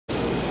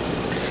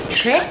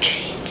Trick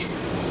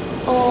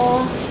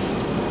or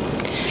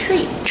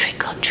treat?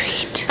 Trick or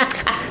treat.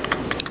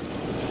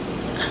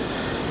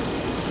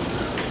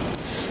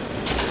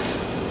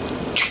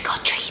 Trick or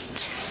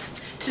treat.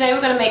 Today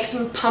we're going to make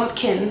some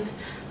pumpkin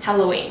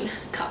Halloween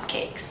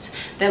cupcakes.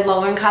 They're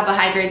lower in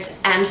carbohydrates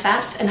and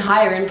fats and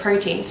higher in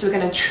protein, so we're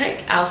going to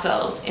trick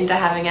ourselves into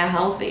having a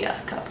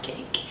healthier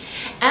cupcake.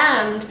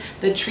 And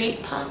the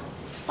treat part,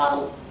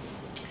 well,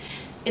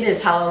 it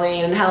is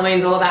Halloween, and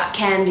Halloween's all about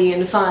candy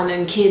and fun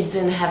and kids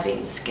and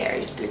having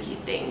scary, spooky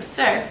things.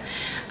 So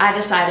I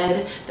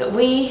decided that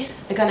we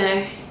are going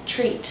to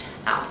treat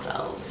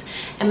ourselves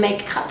and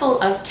make a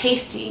couple of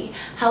tasty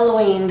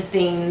Halloween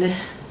themed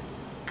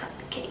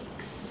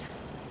cupcakes.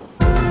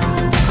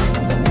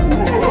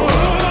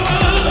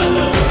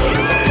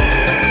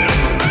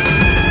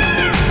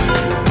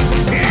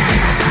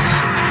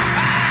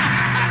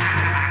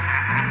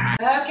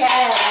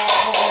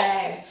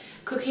 Okay,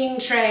 cooking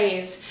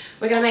trays.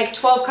 We're going to make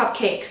 12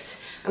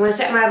 cupcakes. I'm going to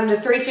set my oven to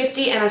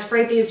 350 and I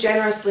sprayed these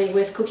generously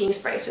with cooking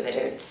spray so they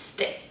don't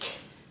stick.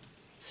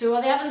 So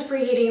while the oven's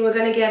preheating, we're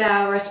going to get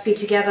our recipe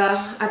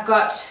together. I've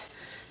got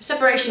a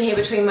separation here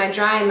between my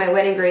dry and my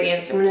wet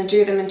ingredients. I'm going to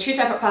do them in two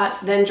separate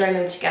parts, then join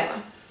them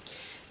together.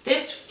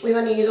 This, we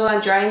want to use all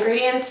our dry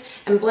ingredients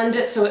and blend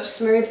it so it's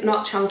smooth,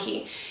 not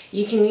chunky.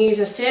 You can use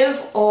a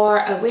sieve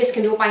or a whisk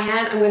and do it by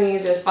hand. I'm going to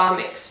use this bar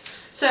mix.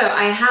 So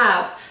I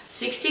have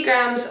 60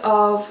 grams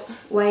of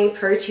whey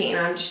protein.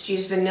 I've just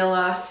used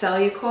vanilla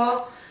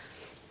cellucor.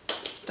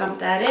 Dump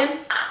that in.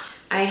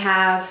 I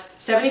have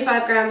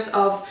 75 grams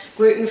of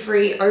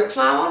gluten-free oat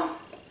flour.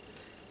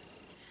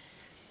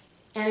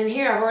 And in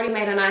here I've already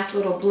made a nice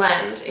little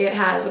blend. It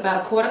has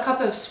about a quarter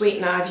cup of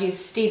sweetener. I've used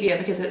stevia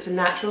because it's a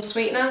natural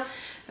sweetener.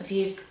 I've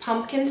used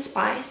pumpkin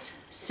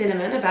spice,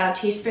 cinnamon, about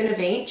a teaspoon of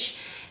each,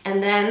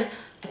 and then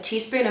a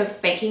teaspoon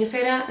of baking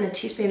soda and a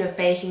teaspoon of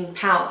baking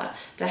powder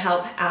to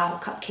help our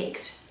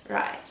cupcakes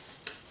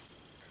rise.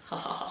 Ha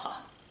ha ha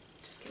ha.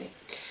 Just kidding.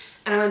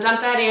 And I'm going to dump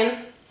that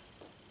in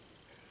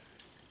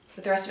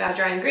with the rest of our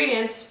dry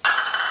ingredients,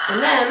 and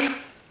then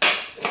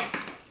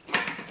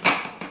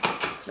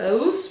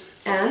close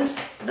and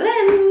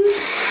blend.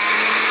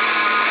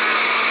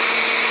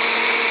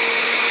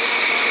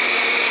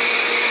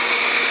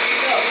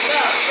 Go,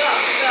 go, go,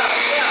 go,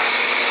 go.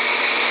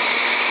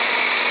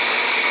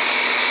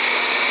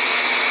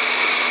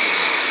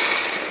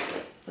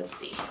 Let's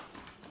see.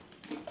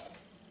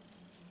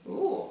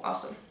 Ooh,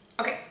 awesome.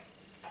 Okay,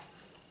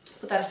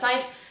 put that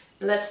aside.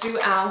 Let's do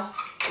our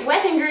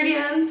wet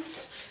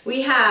ingredients.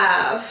 We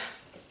have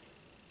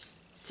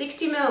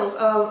 60 mils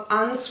of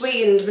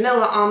unsweetened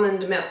vanilla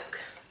almond milk.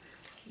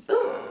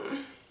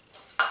 Boom.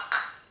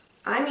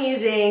 I'm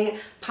using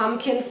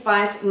pumpkin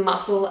spice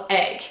muscle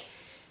egg.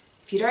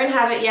 If you don't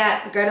have it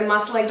yet, go to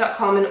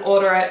muscleegg.com and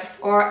order it,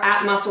 or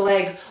at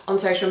muscleegg on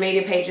social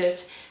media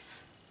pages.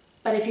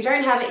 But if you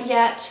don't have it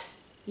yet,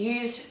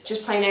 use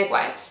just plain egg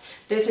whites.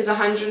 This is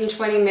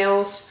 120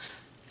 mils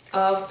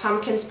of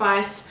pumpkin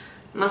spice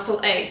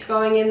muscle egg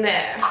going in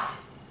there.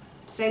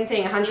 Same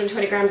thing,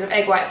 120 grams of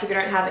egg whites if you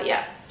don't have it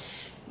yet.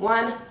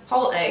 One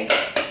whole egg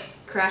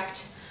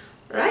cracked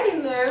right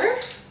in there.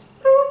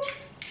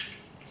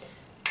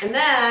 And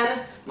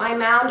then my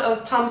mound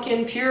of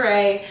pumpkin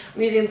puree.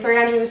 I'm using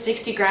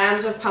 360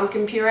 grams of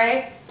pumpkin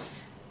puree.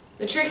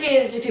 The trick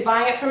is, if you're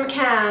buying it from a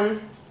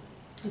can,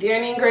 the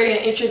only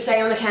ingredient it should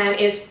say on the can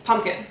is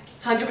pumpkin.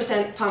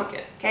 100%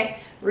 pumpkin, okay?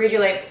 Read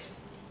your labels.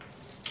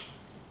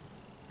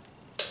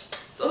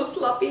 So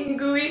sloppy and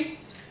gooey.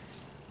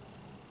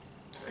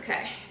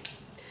 Okay,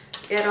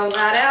 get all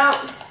that out.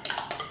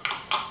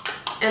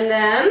 And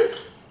then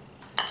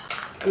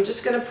I'm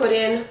just going to put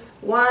in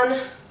 1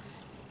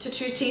 to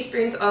 2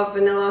 teaspoons of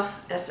vanilla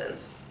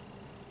essence.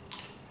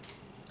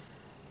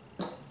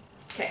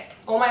 Okay,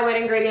 all my wet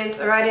ingredients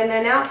are right in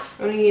there now.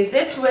 I'm going to use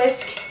this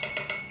whisk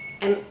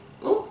and,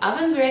 ooh,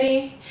 oven's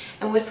ready,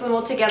 and whisk them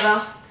all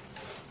together.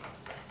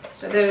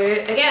 So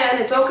again,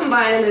 it's all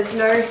combined and there's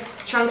no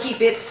chunky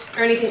bits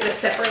or anything that's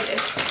separated.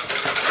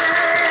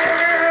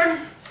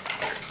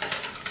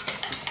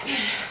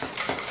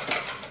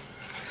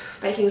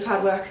 Baking is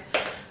hard work.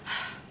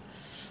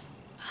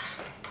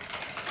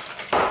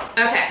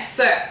 Okay,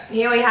 so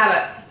here we have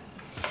it.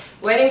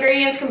 Wet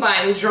ingredients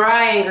combined,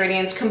 dry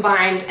ingredients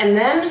combined, and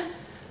then,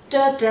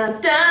 da da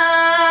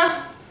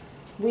da,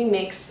 we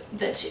mix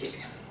the two.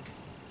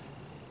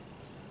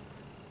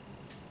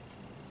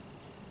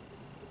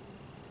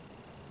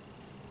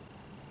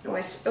 Oh,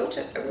 I spilt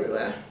it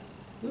everywhere.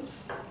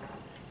 Oops.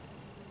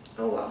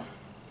 Oh well.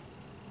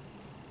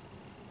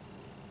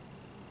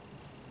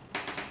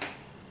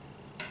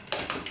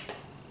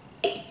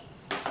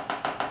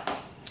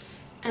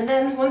 And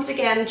then once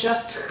again,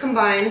 just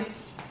combine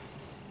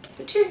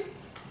the two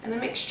in a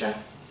mixture.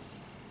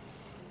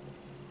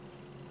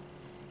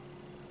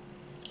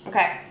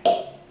 Okay,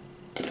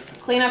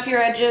 clean up your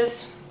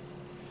edges,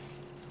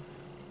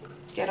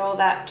 get all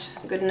that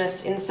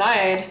goodness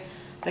inside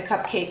the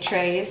cupcake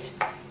trays,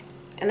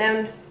 and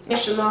then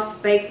Finish them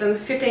off, bake them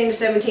 15 to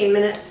 17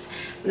 minutes,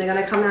 and they're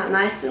going to come out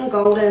nice and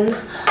golden,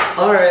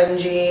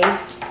 orangey.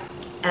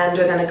 and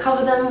we're going to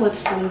cover them with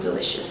some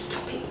delicious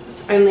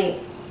toppings. Only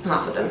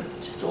half of them,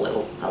 just a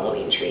little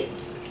Halloween treat.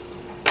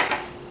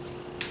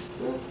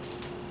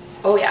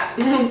 Oh yeah.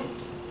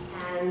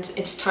 And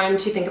it's time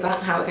to think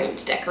about how we're going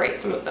to decorate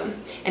some of them.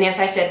 And yes,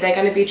 I said they're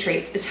going to be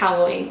treats. It's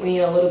Halloween. We need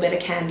a little bit of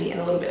candy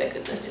and a little bit of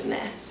goodness in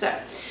there. So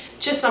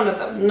just some of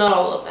them, not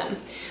all of them.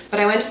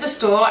 But I went to the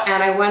store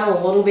and I went a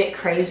little bit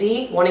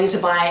crazy wanting to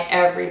buy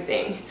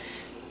everything.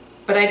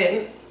 But I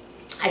didn't.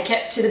 I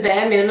kept to the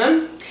bare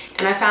minimum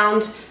and I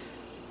found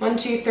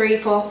 5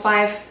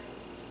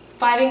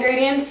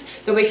 ingredients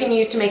that we can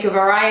use to make a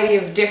variety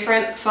of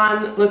different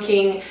fun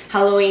looking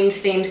Halloween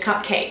themed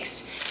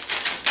cupcakes.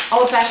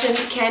 Old-fashioned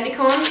candy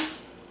corn,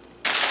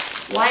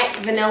 white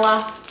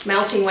vanilla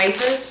melting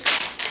wafers,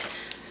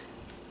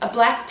 a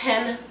black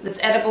pen that's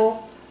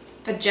edible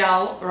for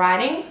gel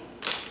writing,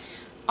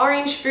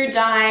 orange food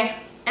dye,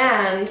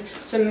 and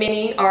some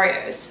mini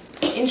Oreos.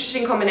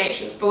 Interesting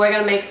combinations, but we're going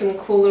to make some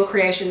cool little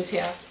creations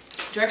here.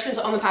 Directions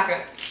on the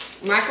packet.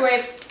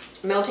 Microwave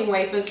melting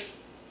wafers,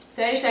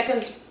 30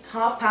 seconds,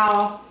 half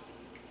power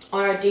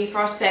on a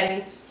defrost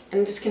setting,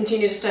 and just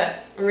continue to stir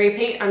and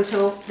repeat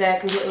until they're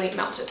completely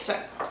melted. So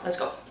let's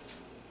go.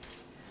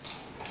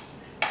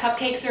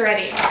 Cupcakes are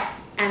ready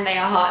and they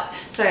are hot,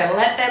 so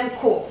let them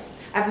cool.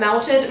 I've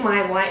melted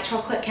my white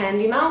chocolate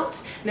candy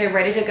melts. They're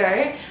ready to go,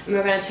 and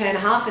we're going to turn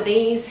half of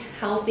these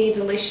healthy,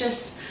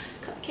 delicious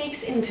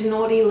cupcakes into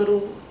naughty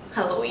little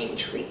Halloween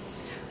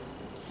treats.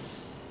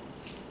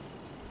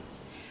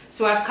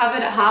 So I've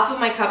covered half of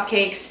my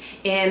cupcakes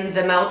in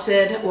the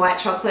melted white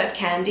chocolate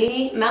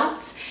candy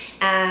melts,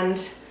 and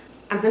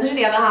I'm going to do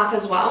the other half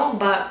as well,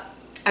 but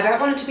I don't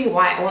want it to be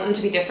white, I want them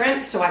to be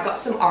different. So I got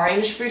some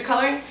orange food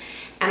coloring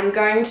and I'm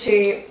going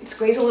to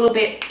squeeze a little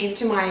bit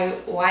into my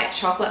white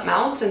chocolate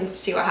melt and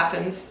see what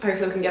happens.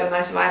 Hopefully we can get a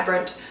nice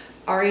vibrant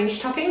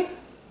orange topping.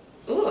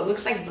 Ooh, it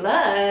looks like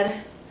blood.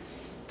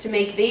 To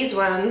make these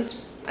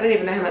ones, I don't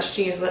even know how much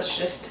to use, let's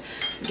just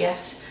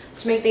guess.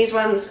 To make these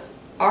ones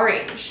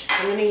orange,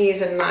 I'm going to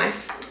use a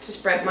knife to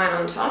spread mine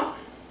on top.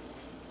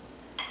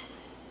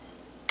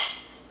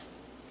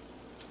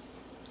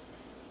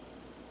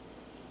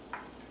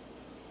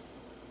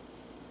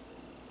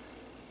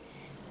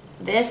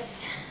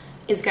 This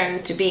is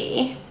going to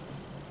be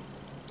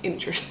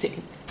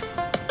interesting.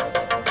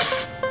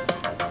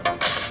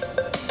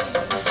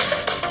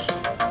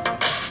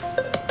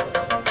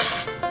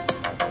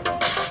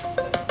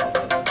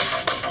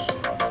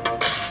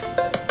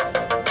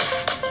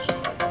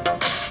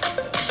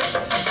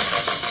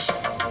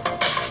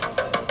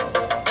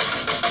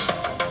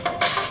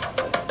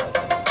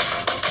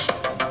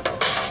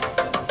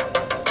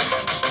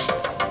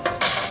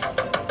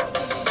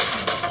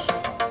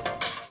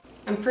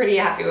 I'm pretty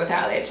happy with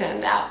how they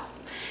turned out.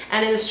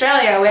 And in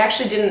Australia, we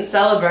actually didn't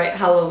celebrate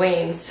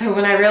Halloween, so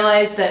when I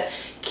realized that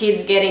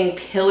kids getting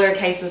pillar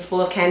cases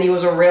full of candy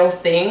was a real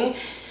thing,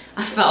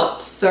 I felt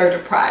so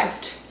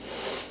deprived.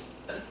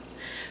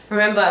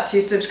 Remember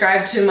to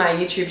subscribe to my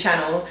YouTube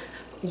channel,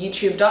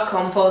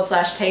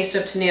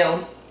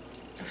 youtube.com/tasteoftenille,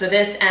 for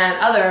this and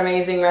other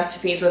amazing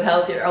recipes with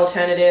healthier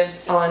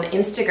alternatives, on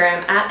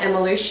Instagram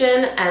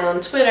 @Emmalution and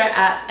on Twitter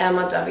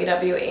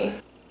 @EmmaWWE.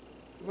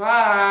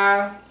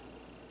 Bye!